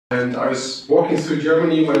And I was walking through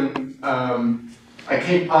Germany when I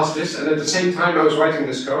came past this, and at the same time I was writing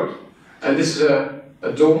this code. And this is a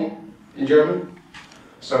DOM in German.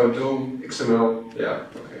 So DOM, XML, yeah,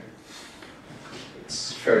 okay.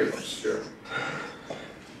 It's very obscure.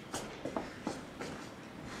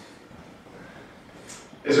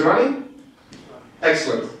 Is it running?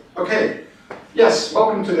 Excellent. Okay. Yes,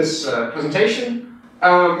 welcome to this presentation.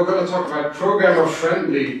 We're going to talk about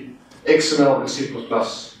programmer-friendly XML and C++.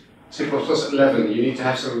 C++ 11. You need to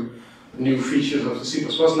have some new features of the C++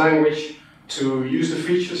 language to use the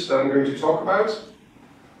features that I'm going to talk about.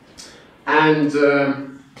 And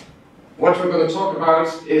what we're going to talk about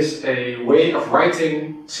is a way of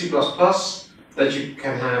writing C++ that you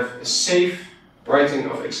can have a safe writing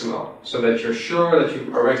of XML, so that you're sure that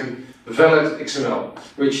you are writing valid XML,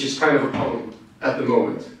 which is kind of a problem at the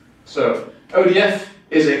moment. So ODF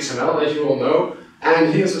is XML, as you all know,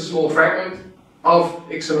 and here's a small fragment of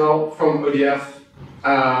XML from ODF.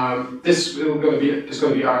 This is going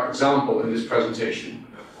to be our example in this presentation.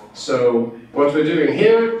 So what we're doing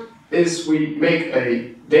here is we make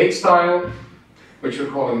a date style, which we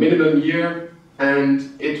call a minimum year,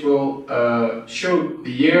 and it will show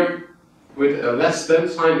the year with a less than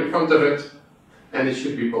sign in front of it, and it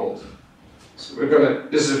should be bold. So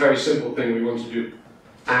this is a very simple thing we want to do.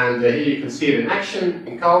 And here you can see it in action,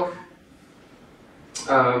 in calc.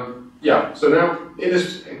 Yeah, so now in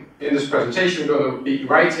this presentation we're going to be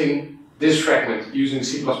writing this fragment using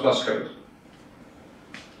C++ code.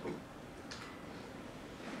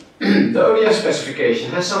 The ODS specification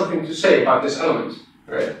has something to say about this element,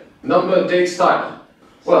 right? Number, date, style.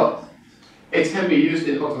 Well, it can be used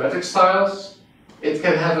in automatic styles, it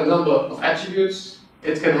can have a number of attributes,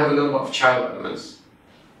 it can have a number of child elements.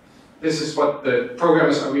 This is what the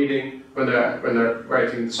programmers are reading when they're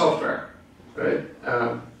writing the software. Right?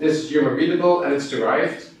 This is human readable, and it's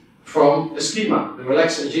derived from a schema, the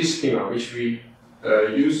relax-ng schema, which we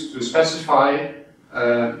use to specify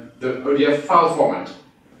the ODF file format.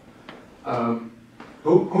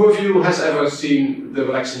 Who of you has ever seen the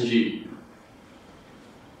relax-ng?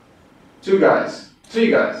 2 guys,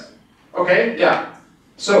 3 guys. Okay, yeah.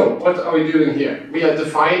 So what are we doing here? We are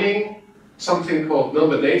defining something called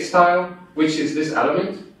number date style, which is this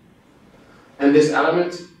element, and this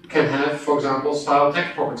element can have, for example, style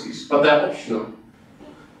text properties, but they're optional.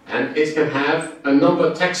 And it can have a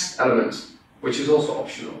number text element, which is also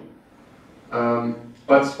optional.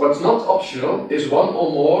 But what's not optional is one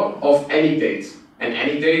or more of any date. And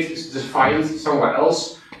any date is defined somewhere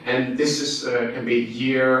else, and this is, can be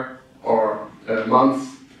year or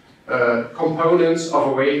month, components of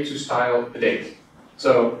a way to style a date.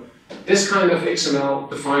 So this kind of XML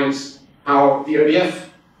defines how the ODF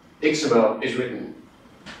XML is written.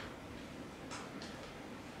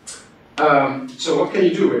 So what can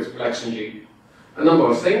you do with relax-ng? A number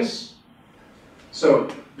of things. So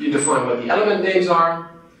you define what the element names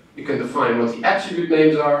are, you can define what the attribute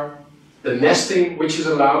names are, the nesting which is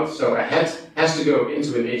allowed, so a head has to go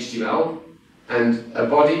into an HTML, and a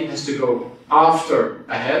body has to go after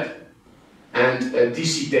a head, and a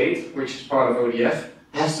DC date, which is part of ODF,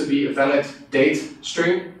 has to be a valid date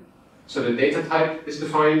string, so the data type is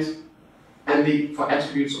defined. And for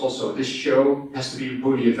attributes also, this show has to be a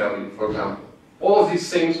Boolean value, for example. All of these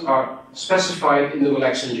things are specified in the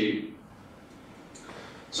relax-ng.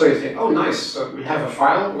 So you think, oh nice, so we have a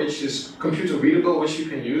file which is computer readable, which you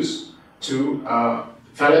can use to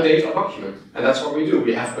validate a document. And that's what we do.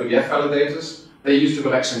 We have ODF validators, they use the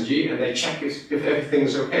relax-ng and they check if everything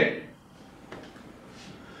is okay.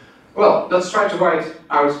 Well, let's try to write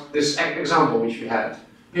out this example which we had.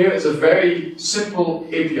 Here is a very simple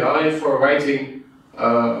API for writing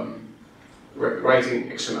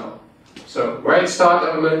XML. So write start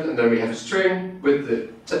element, and then we have a string with the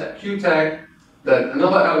Q tag. Then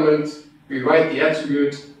another element, we write the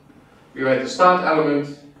attribute, we write the start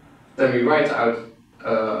element, then we write out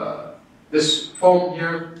this form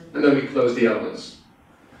here, and then we close the elements.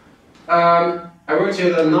 I wrote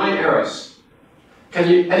here there are 9 errors. Can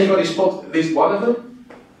anybody spot at least one of them?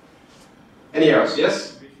 Any errors? Yes?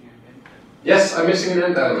 Yes, I'm missing an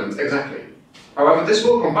end element, exactly. However, this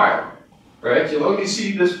will compile, right? You'll only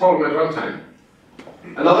see this problem at runtime.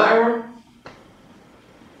 Another error?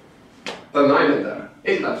 There are 9 in there,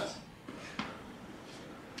 8 left.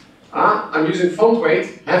 I'm using font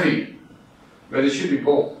weight heavy, but it should be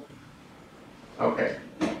bold. Okay,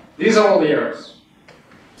 these are all the errors.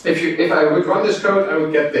 If I would run this code, I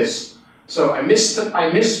would get this. So I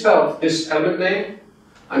misspelled this element name.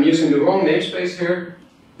 I'm using the wrong namespace here.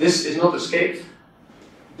 This is not escaped.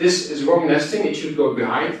 This is wrong nesting. It should go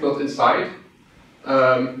behind, not inside.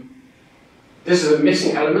 This is a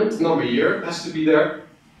missing element, number year has to be there.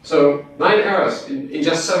 So 9 errors in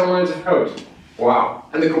just 7 lines of code. Wow.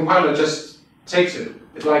 And the compiler just takes it.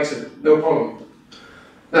 It likes it, no problem.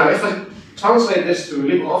 Now, if I translate this to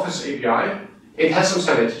LibreOffice API, it has some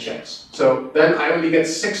sanity checks. So then I only get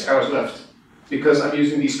 6 errors left, because I'm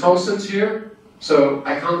using these constants here, so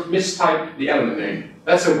I can't mistype the element name.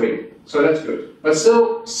 That's a win, so that's good. But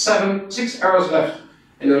still, 6 errors left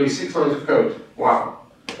in only 6 lines of code. Wow,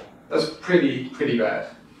 that's pretty bad.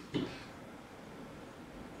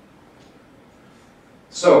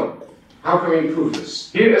 So, how can we improve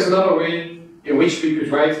this? Here is another way in which we could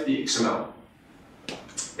write the XML.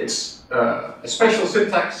 It's a special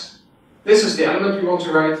syntax. This is the element we want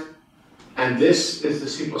to write, and this is the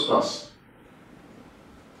C++.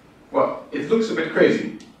 Well, it looks a bit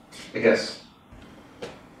crazy, I guess.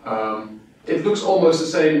 It looks almost the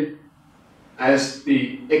same as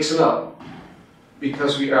the XML,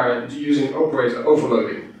 because we are using operator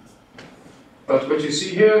overloading. But what you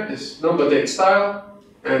see here is number date style,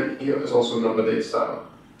 and here is also number date style.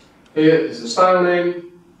 Here is the style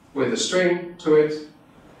name with a string to it.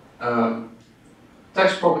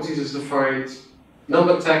 Text properties is defined,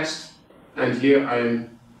 number text, and here I'm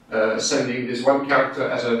sending this one character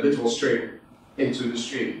as a literal string into the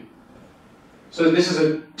stream. So this is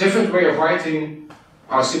a different way of writing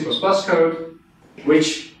our C++ code,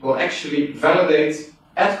 which will actually validate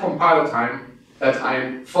at compile time that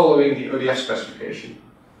I'm following the ODF specification.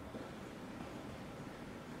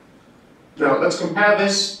 Now let's compare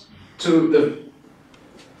this to the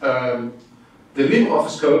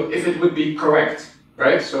LibreOffice code if it would be correct,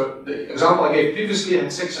 right? So the example I gave previously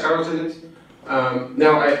had 6 errors in it.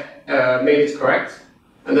 Now I made it correct,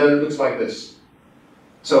 and then it looks like this.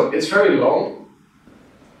 So it's very long.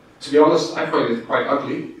 To be honest, I find it quite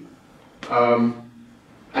ugly.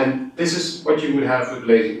 And this is what you would have with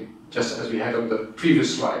blazing, just as we had on the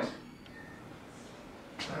previous slide.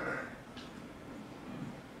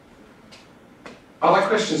 Other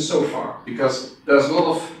questions so far? Because there's a lot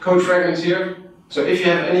of code fragments here. So if you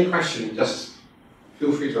have any question, just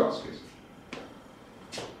feel free to ask it.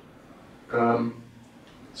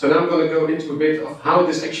 So now I'm going to go into a bit of how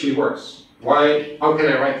this actually works. How can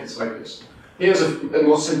I write this like this? Here's a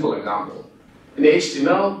more simple example. In the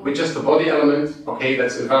HTML, with just the body element, okay,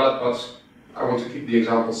 that's invalid, but I want to keep the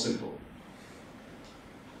example simple.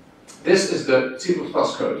 This is the C++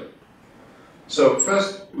 code. So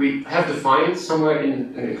first, we have defined somewhere in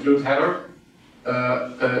an include header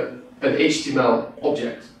an HTML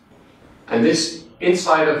object. And this,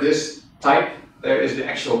 inside of this type, there is the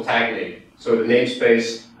actual tag name. So the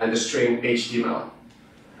namespace and the string HTML.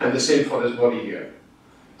 And the same for this body here.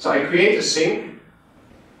 So I create a sync,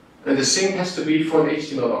 and the sync has to be for an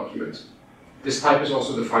HTML document. This type is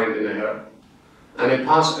also defined in a header. And I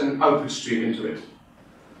pass an output stream into it.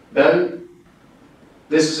 Then,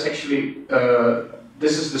 this is actually,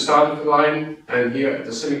 this is the start of the line, and here at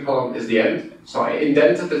the semicolon is the end. So I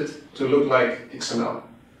indented it to look like XML.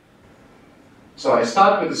 So I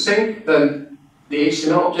start with the sync, then the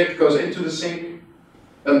HTML object goes into the sync,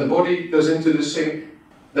 then the body goes into the sync,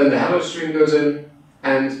 then the hello string goes in,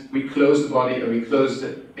 and we close the body and we close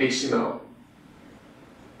the HTML.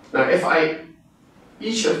 Now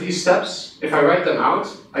each of these steps, if I write them out,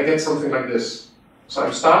 I get something like this. So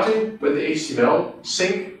I'm starting with the HTML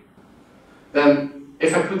sync, then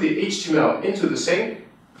if I put the HTML into the sync,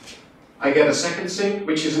 I get a second sync,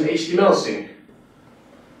 which is an HTML sync.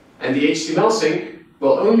 And the HTML sync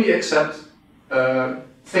will only accept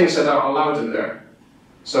things that are allowed in there.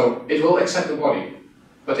 So it will accept the body.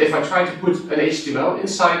 But if I try to put an HTML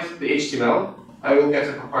inside the HTML, I will get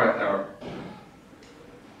a compile error.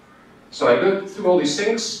 So I go through all these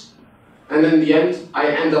things, and in the end, I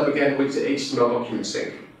end up again with the HTML document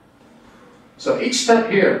sync. So each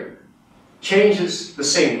step here changes the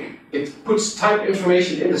sync. It puts type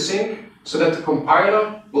information in the sync so that the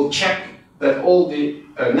compiler will check that all the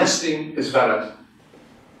nesting is valid.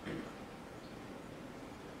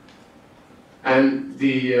 And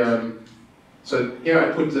so here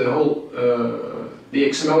I put the whole the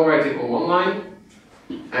XML writing on one line,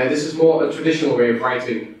 and this is more a traditional way of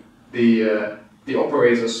writing the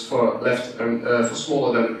operators for left and for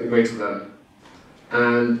smaller than and greater than.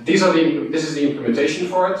 And this is the implementation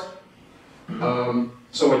for it.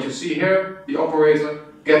 So what you see here, the operator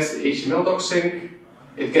gets the HTML doc sync,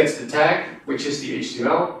 it gets the tag, which is the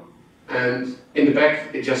HTML, and in the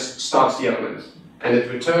back it just starts the element, and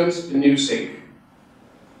it returns a new sync.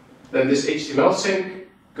 Then this HTML sync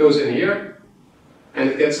goes in here, and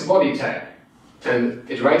it gets a body tag, and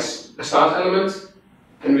it writes a start element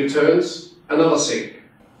and returns another sync.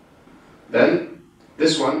 Then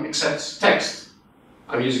this one accepts text.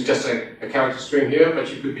 I'm using just a character string here,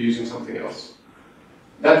 but you could be using something else.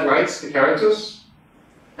 That writes the characters,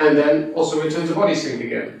 and then also returns the body sync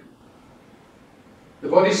again. The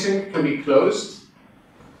body sync can be closed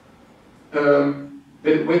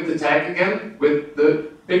with the tag again, with the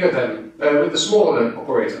bigger than, with the smaller than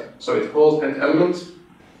operator. So it calls an element,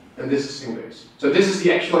 and this is string based. So this is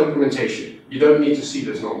the actual implementation. You don't need to see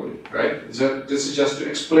this normally, right? So this is just to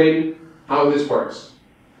explain how this works.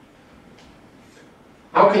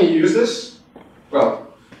 How can you use this?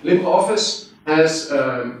 Well, LibreOffice has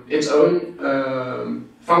its own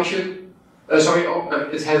function.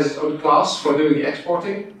 It has its own class for doing the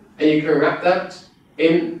exporting, and you can wrap that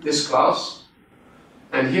in this class.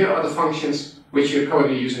 And here are the functions which you're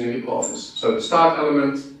currently using in LibreOffice. So the start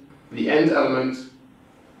element, the end element,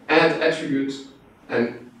 add attribute,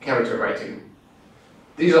 and character writing.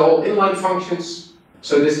 These are all inline functions,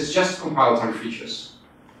 so this is just compile time features.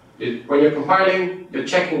 When you're compiling, you're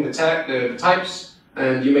checking the types,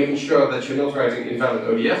 and you're making sure that you're not writing invalid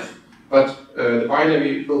ODF, but the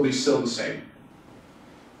binary will be still the same.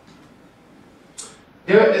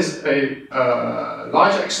 Here is a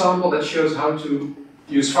larger example that shows how to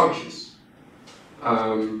use functions.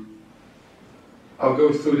 I'll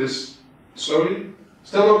go through this slowly.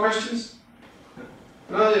 Still no questions?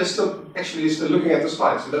 No, you're still looking at the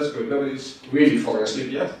slides, so that's good. Nobody's really falling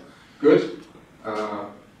asleep yet. Good.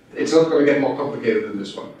 It's not going to get more complicated than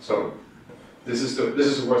this one. So this is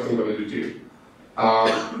the work I'm going to do to you.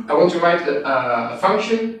 I want to write a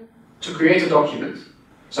function to create a document.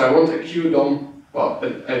 So I want a QDOM, well,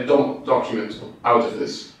 a DOM document out of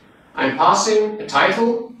this. I'm passing a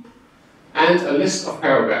title and a list of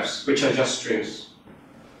paragraphs, which are just strings.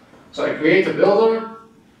 So I create a builder,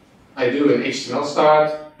 I do an HTML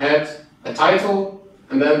start, head, a title,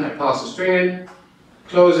 and then I pass a string in,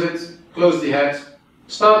 close it, close the head,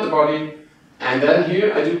 start the body, and then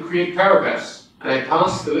here I do create paragraphs, and I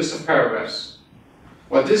pass the list of paragraphs.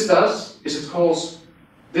 What this does is it calls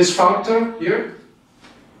this functor here,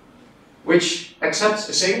 which accepts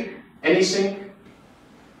a sync, any sync,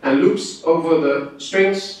 and loops over the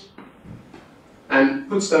strings and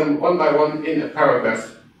puts them one by one in a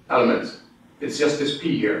paragraph element. It's just this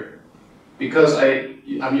P here. Because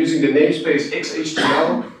I'm using the namespace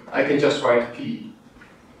XHTML, I can just write P.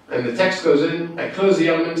 And the text goes in, I close the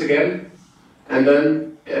element again, and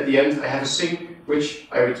then at the end I have a sync which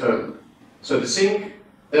I return. So the sync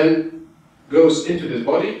then goes into this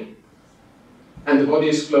body, and the body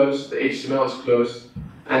is closed, the HTML is closed,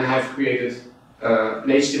 and I have created an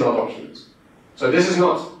HTML document. So this is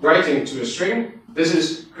not writing to a string, this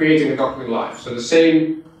is creating a document live. So the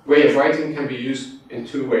same way of writing can be used in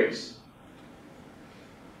two ways.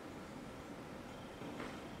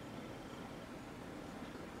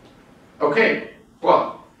 Okay,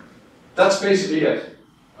 well, that's basically it.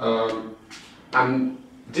 I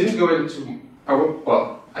didn't go into,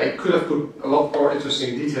 I could have put a lot more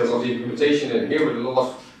interesting details of the implementation in here with a lot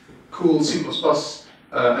of cool C++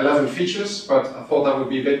 11 features, but I thought that would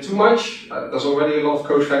be a bit too much. There's already a lot of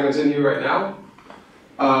code fragments in here right now.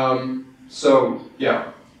 So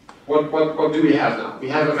yeah, what do we have now? We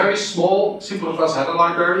have a very small C++ header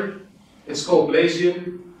library. It's called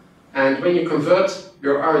Blasium, and when you convert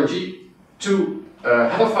your RNG to a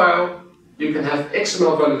header file, you can have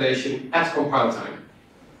XML validation at compile time.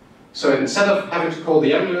 So instead of having to call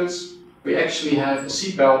the ambulance, we actually have a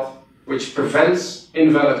seatbelt which prevents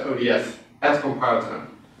invalid ODF at compile time.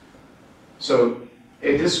 So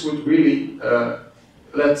this would really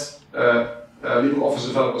let LibreOffice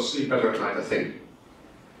developers sleep better at night, I think.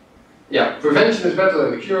 Yeah, prevention is better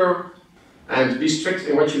than the cure, and be strict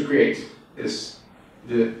in what you create is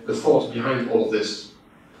the thought behind all of this.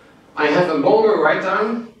 I have a longer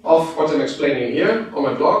write-down of what I'm explaining here on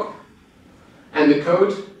my blog, and the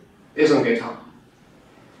code is on GitHub.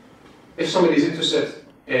 If somebody's interested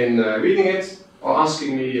in reading it, or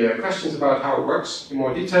asking me questions about how it works in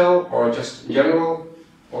more detail, or just in general,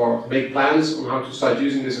 or make plans on how to start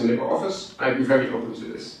using this in LibreOffice, I'd be very open to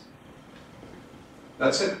this.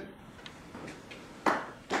 That's it.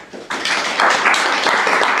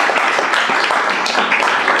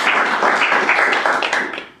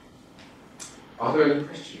 Are there any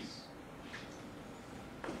questions?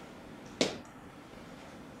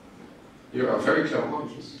 You are very clever,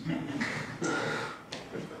 aren't you?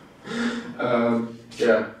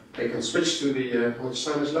 Yeah, I can switch to the, how much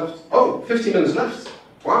time is left? Oh, 15 minutes left.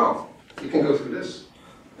 Wow, you can go through this.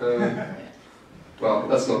 Well,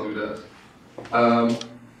 let's not do that.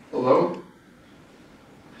 Although,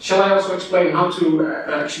 shall I also explain how to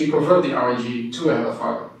actually convert the RNG to a header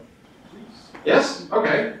file? Yes?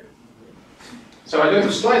 Okay. So I don't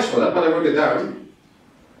have slides for that, but I wrote it down.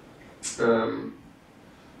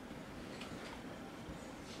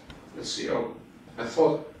 Let's see, oh, I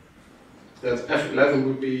thought that F11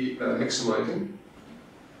 would be maximizing.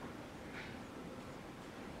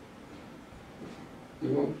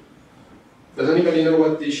 No. Does anybody know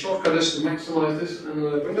what the shortcut is to maximize this in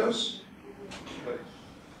Windows?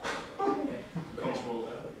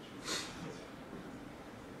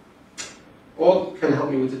 Or can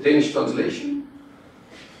help me with the Danish translation?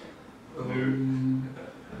 What do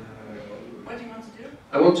you want to do?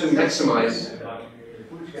 I want to maximize.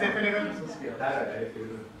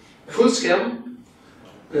 Full scale.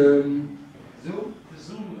 Zoom, the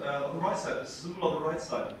zoom on the right side, the zoom on the right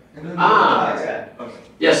side. And then Okay.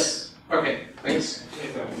 Yes. Okay, thanks.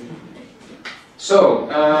 So,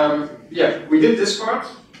 yeah, we did this part.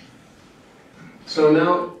 So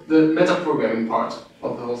now the meta-programming part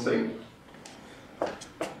of the whole thing.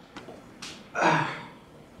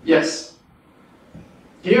 Yes.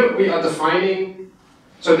 Here we are defining,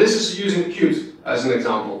 so this is using Qt as an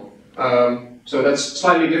example. So that's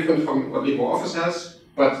slightly different from what LibreOffice has,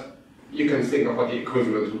 but you can think of what the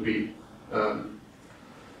equivalent would be.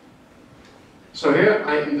 So here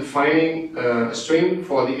I am defining a string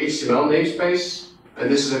for the HTML namespace,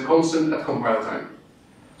 and this is a constant at compile time.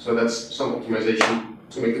 So that's some optimization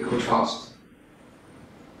to make the code fast.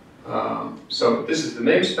 So this is the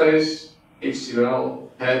namespace, HTML,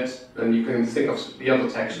 head, and you can think of the other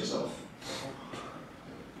tags yourself.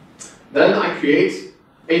 Then I create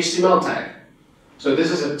HTML tag. So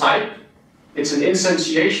this is a type. It's an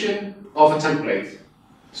instantiation of a template.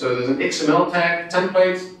 So there's an XML tag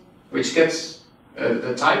template which gets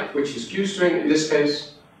the type, which is QString in this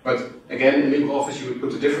case. But again, in LibreOffice you would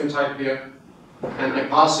put a different type here. And I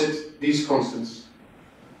pass it these constants.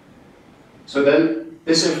 So then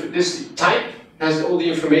this type has all the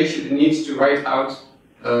information it needs to write out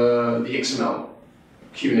the XML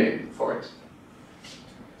Q name for it.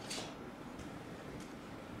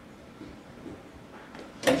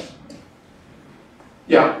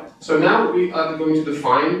 Yeah, so now we are going to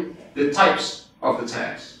define the types of the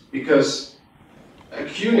tags, because a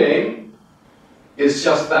Q name is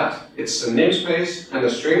just that. It's a namespace and a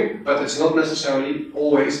string, but it's not necessarily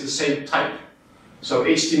always the same type. So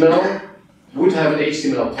HTML would have an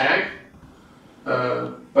HTML tag,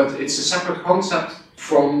 but it's a separate concept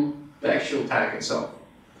from the actual tag itself.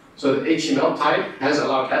 So the HTML type has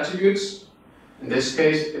allowed attributes. In this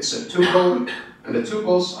case, it's a tuple, and the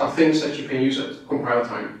tuples are things that you can use at compile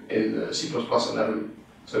time in C++ 11.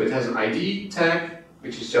 So it has an ID tag,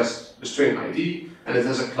 which is just a string ID, and it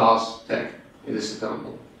has a class tag in this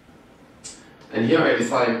example. And here I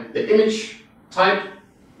define the image type,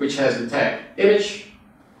 which has the tag image,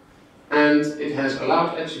 and it has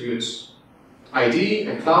allowed attributes ID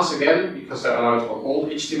and class again, because they're allowed on all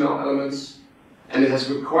HTML elements, and it has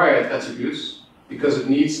required attributes, because it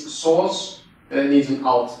needs a source and it needs an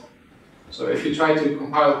alt. So if you try to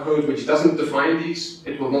compile code which doesn't define these,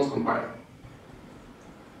 it will not compile.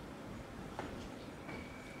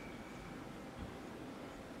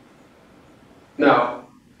 Now,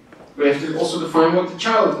 we have to also define what the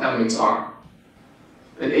child elements are.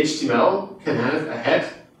 An HTML can have a head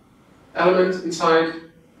element inside,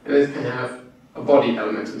 and it can have a body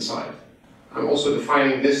element inside. I'm also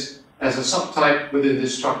defining this as a subtype within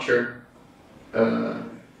this structure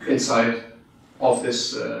inside of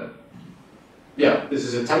this. This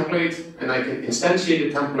is a template, and I can instantiate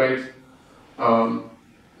a template.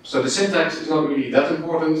 So the syntax is not really that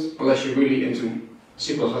important unless you're really into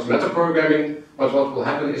C++ metaprogramming. But what will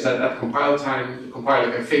happen is that at compile time, the compiler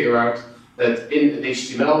can figure out that in an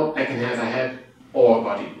HTML I can have a head or a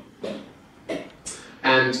body.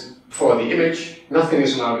 And for the image, nothing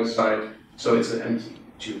is allowed inside, so it's an empty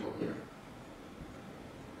tuple here.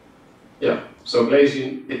 Yeah, so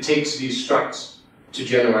Blazing, it takes these structs to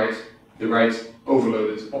generate the right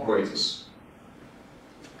overloaded operators.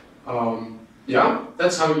 Yeah,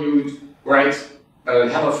 that's how you would write a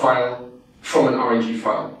header file from an RNG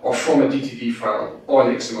file, or from a DTD file, or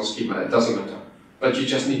an XML schema, it doesn't matter. But you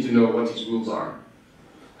just need to know what these rules are,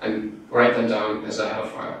 and write them down as a header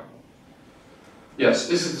file. Yes,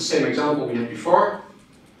 this is the same example we had before,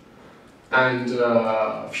 and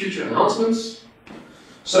future enhancements.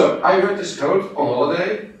 So, I read this code on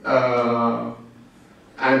holiday,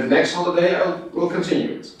 and the next holiday I will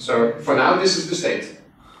continue it. So, for now, this is the state.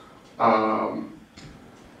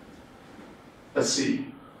 Let's see.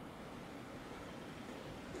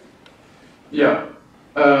 Yeah.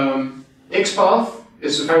 XPath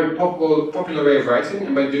is a very popular way of writing,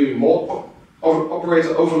 and by doing more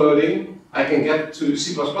operator overloading, I can get to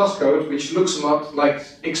C++ code which looks a lot like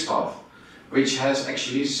XPath. which has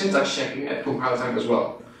actually syntax checking at compile time as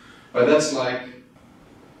well. But that's like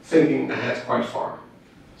thinking ahead quite far.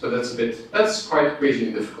 So that's quite crazy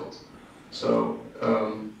and difficult. So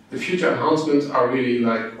the future enhancements are really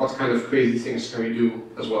like, what kind of crazy things can we do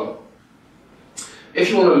as well? If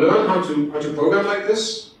you want to learn how to program like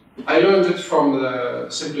this, I learned it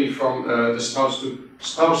simply from the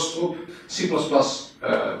Strauss-Strup C++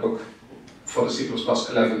 book for the C++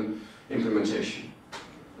 11 implementation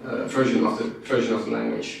version of the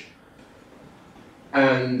language.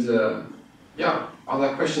 And yeah,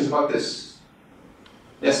 other questions about this?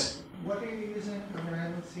 Yes. What are you using? I mean, I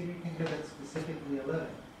don't see anything that's specifically 11.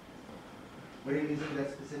 What are you using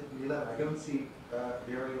that's specifically 11? I don't see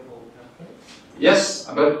variable templates. Yes,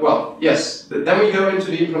 but well, yes. Then we go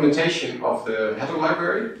into the implementation of the header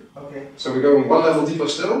library. Okay. So we go one level deeper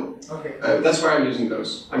still. Okay. That's where I'm using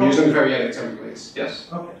those. I'm using the variadic templates. Yes.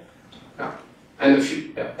 Okay. Yeah. And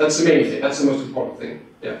that's the main thing. That's the most important thing.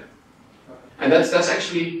 Yeah. Okay. And that's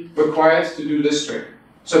actually required to do this trick.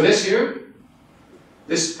 So this here,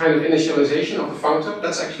 this kind of initialization of the functor,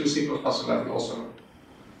 that's actually C++ 11 also.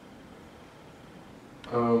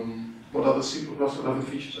 What other C++ 11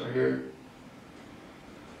 features are here?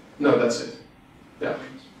 No, that's it. Yeah.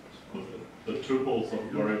 The tuples of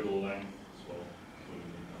variable length as well.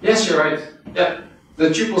 Yes, you're right. Yeah. The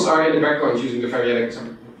tuples are in the background using the variadic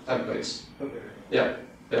templates. Okay. Yeah.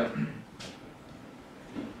 Yeah.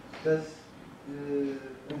 Does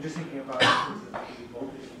I'm just thinking about the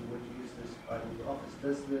voltage you would use this by the office.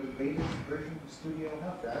 Does the latest version of Studio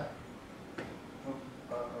have that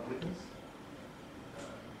with this?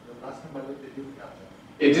 The last time I looked, it didn't have that.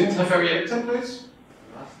 It didn't have variadic templates?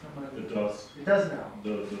 Last time I looked, It does. it does now.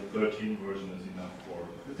 The 13 version is enough for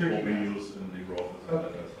The 13 what we now. use in the office.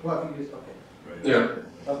 Okay. Well, you used okay. Right.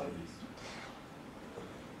 Yeah. Okay.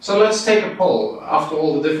 So let's take a poll after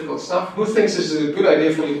all the difficult stuff. Who thinks this is a good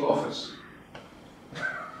idea for LibreOffice?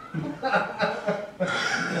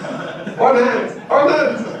 One hand! One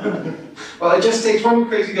hand! Well, it just takes one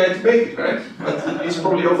crazy guy to make it, right? But he's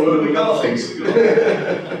probably overloading other things.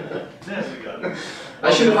 Yes, we got it.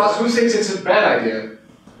 I should have asked who thinks it's a bad idea.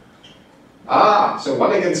 Ah, so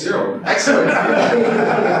 1 against 0. Excellent!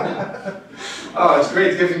 Oh, it's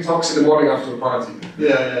great giving talks in the morning after a party.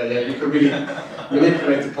 Yeah. You can really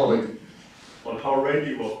manipulate the polling. Well, how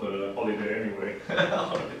rainy was the holiday anyway?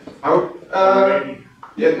 How? Rainy.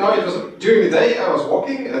 Yeah, no, it was during the day I was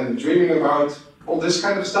walking and dreaming about all this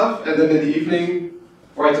kind of stuff, and then in the evening,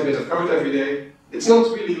 write a bit of code every day. It's not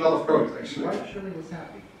really a lot of code, actually. Well, Shirley was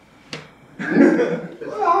happy.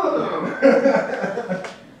 Well,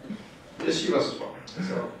 yes, she was as well.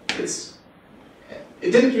 So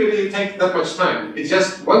it didn't really take that much time. It's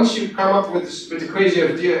just once you come up with the crazy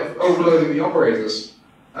idea of overloading the operators,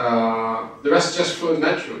 the rest just flows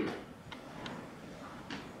naturally.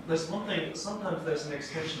 There's one thing, sometimes there's an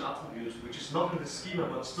extension attribute which is not in the schema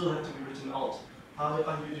but still have to be written out. How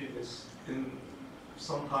are you doing this?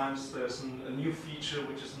 Sometimes there's a new feature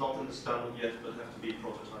which is not in the standard yet but have to be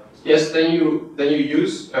prototyped. Yes, then you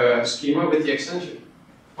use a schema with the extension.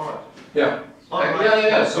 Alright. Yeah. Alright.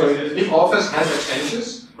 Yeah. So LibreOffice has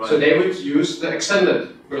extensions, Right. so they would use the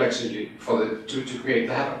extended relaxing for to create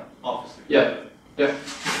the header. Obviously. Yeah.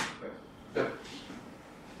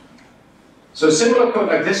 So similar code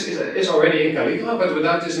like this is already in Caligula, but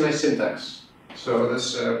without this nice syntax. So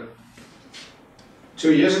this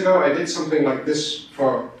 2 years ago I did something like this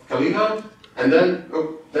for Caligula, and then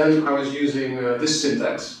I was using this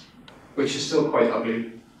syntax, which is still quite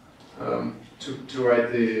ugly, to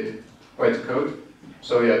write the code.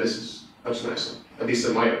 So yeah, this is much nicer, at least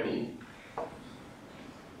in my opinion.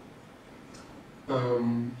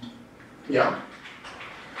 Yeah.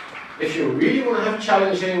 If you really want to have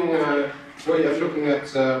challenging way of looking at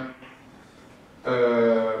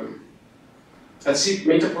C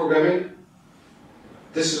metaprogramming,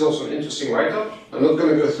 this is also an interesting write-up. I'm not going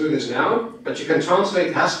to go through this now, but you can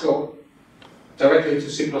translate Haskell directly to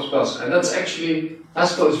C++, and that's actually,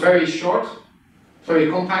 Haskell is very short, very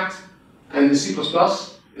compact, and the C++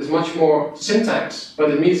 is much more syntax, but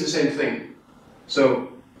it means the same thing. So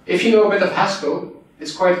if you know a bit of Haskell,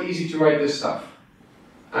 it's quite easy to write this stuff.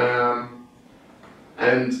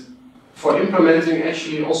 And for implementing,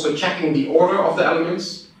 actually also checking the order of the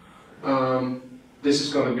elements, this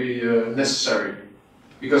is going to be necessary.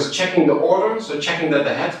 Because checking the order, so checking that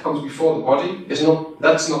the head comes before the body,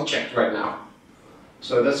 that's not checked right now.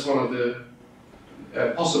 So that's one of the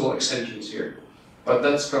possible extensions here. But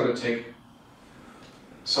that's going to take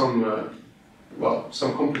some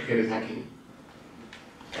complicated hacking.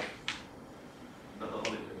 Not a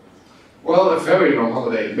holiday. Well, a very long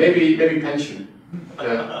holiday, maybe pension.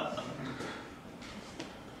 Yeah.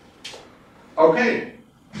 Okay,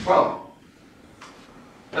 well,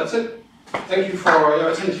 that's it. Thank you for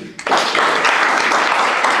your attention.